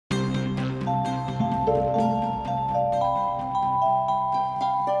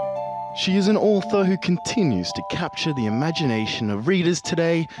She is an author who continues to capture the imagination of readers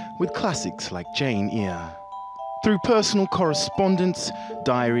today with classics like Jane Eyre. Through personal correspondence,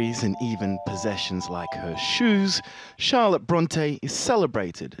 diaries, and even possessions like her shoes, Charlotte Bronte is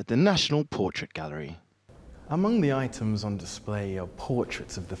celebrated at the National Portrait Gallery. Among the items on display are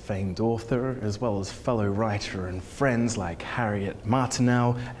portraits of the famed author, as well as fellow writer and friends like Harriet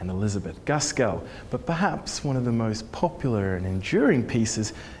Martineau and Elizabeth Gaskell. But perhaps one of the most popular and enduring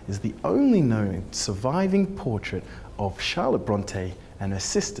pieces is the only known surviving portrait of Charlotte Bronte and her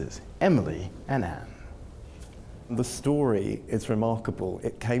sisters, Emily and Anne. The story is remarkable.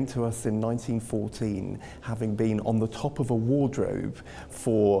 It came to us in 1914, having been on the top of a wardrobe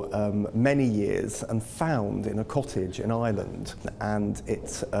for many years and found in a cottage in Ireland. And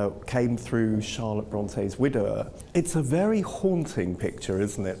it came through Charlotte Bronte's widower. It's a very haunting picture,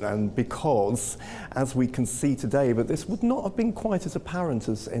 isn't it? And because, as we can see today, but this would not have been quite as apparent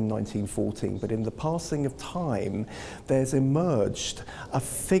as in 1914, but in the passing of time, there's emerged a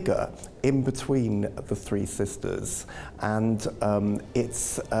figure in between the three sisters, and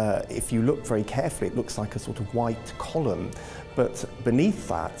if you look very carefully, it looks like a sort of white column, but beneath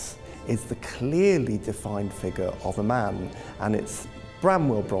that is the clearly defined figure of a man, and it's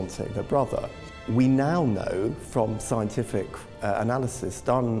Bramwell Bronte, their brother. We now know from scientific analysis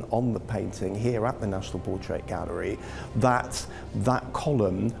done on the painting here at the National Portrait Gallery that that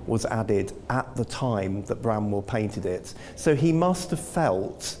column was added at the time that Bramwell painted it. So he must have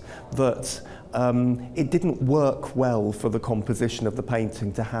felt that it didn't work well for the composition of the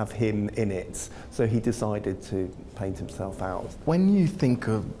painting to have him in it, so he decided to paint himself out. When you think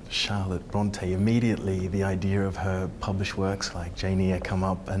of Charlotte Bronte, immediately the idea of her published works like Jane Eyre come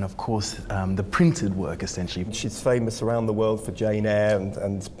up, and of course the printed work essentially. She's famous around the world for Jane Eyre,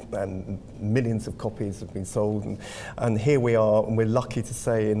 and millions of copies have been sold, and here we are, and we're lucky to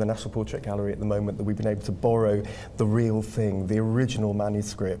say in the National Portrait Gallery at the moment that we've been able to borrow the real thing, the original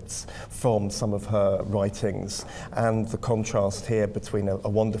manuscripts from some of her writings, and the contrast here between a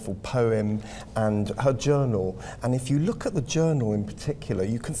wonderful poem and her journal. And if you look at the journal in particular,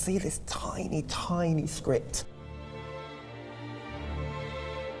 you can see this tiny, tiny script.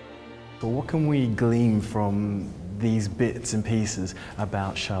 But what can we glean from these bits and pieces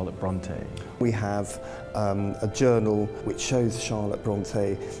about Charlotte Bronte? We have a journal which shows Charlotte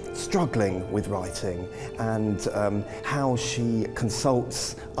Bronte struggling with writing, and how she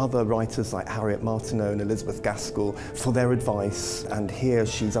consults other writers like Harriet Martineau and Elizabeth Gaskell for their advice. And here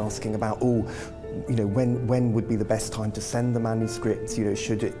she's asking about, when would be the best time to send the manuscript?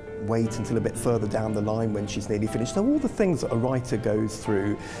 Should it wait until a bit further down the line when she's nearly finished? So all the things that a writer goes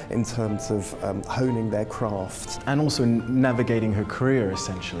through in terms of honing their craft. And also navigating her career,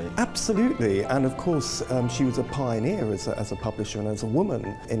 essentially. Absolutely, and of course she was a pioneer as a publisher and as a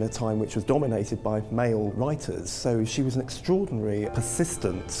woman in a time which was dominated by male writers. So she was an extraordinary,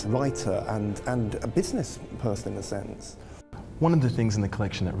 persistent writer and a business person in a sense. One of the things in the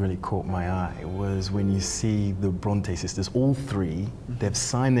collection that really caught my eye was when you see the Bronte sisters, all three, they've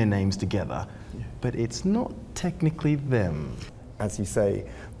signed their names together, but it's not technically them. As you say,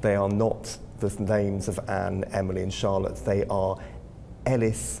 they are not the names of Anne, Emily and Charlotte. They are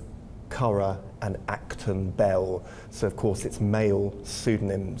Ellis, Currer and Acton Bell. So of course it's male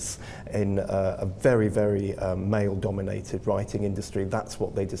pseudonyms in a very, very male-dominated writing industry. That's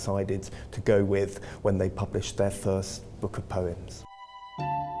what they decided to go with when they published their first book of poems.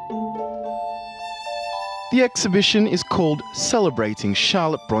 The exhibition is called Celebrating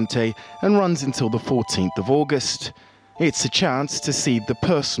Charlotte Bronte and runs until the 14th of August. It's a chance to see the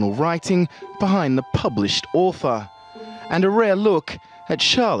personal writing behind the published author, and a rare look at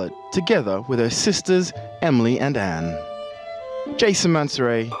Charlotte together with her sisters Emily and Anne. Jason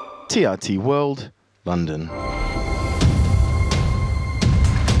Mansoret, TRT World, London.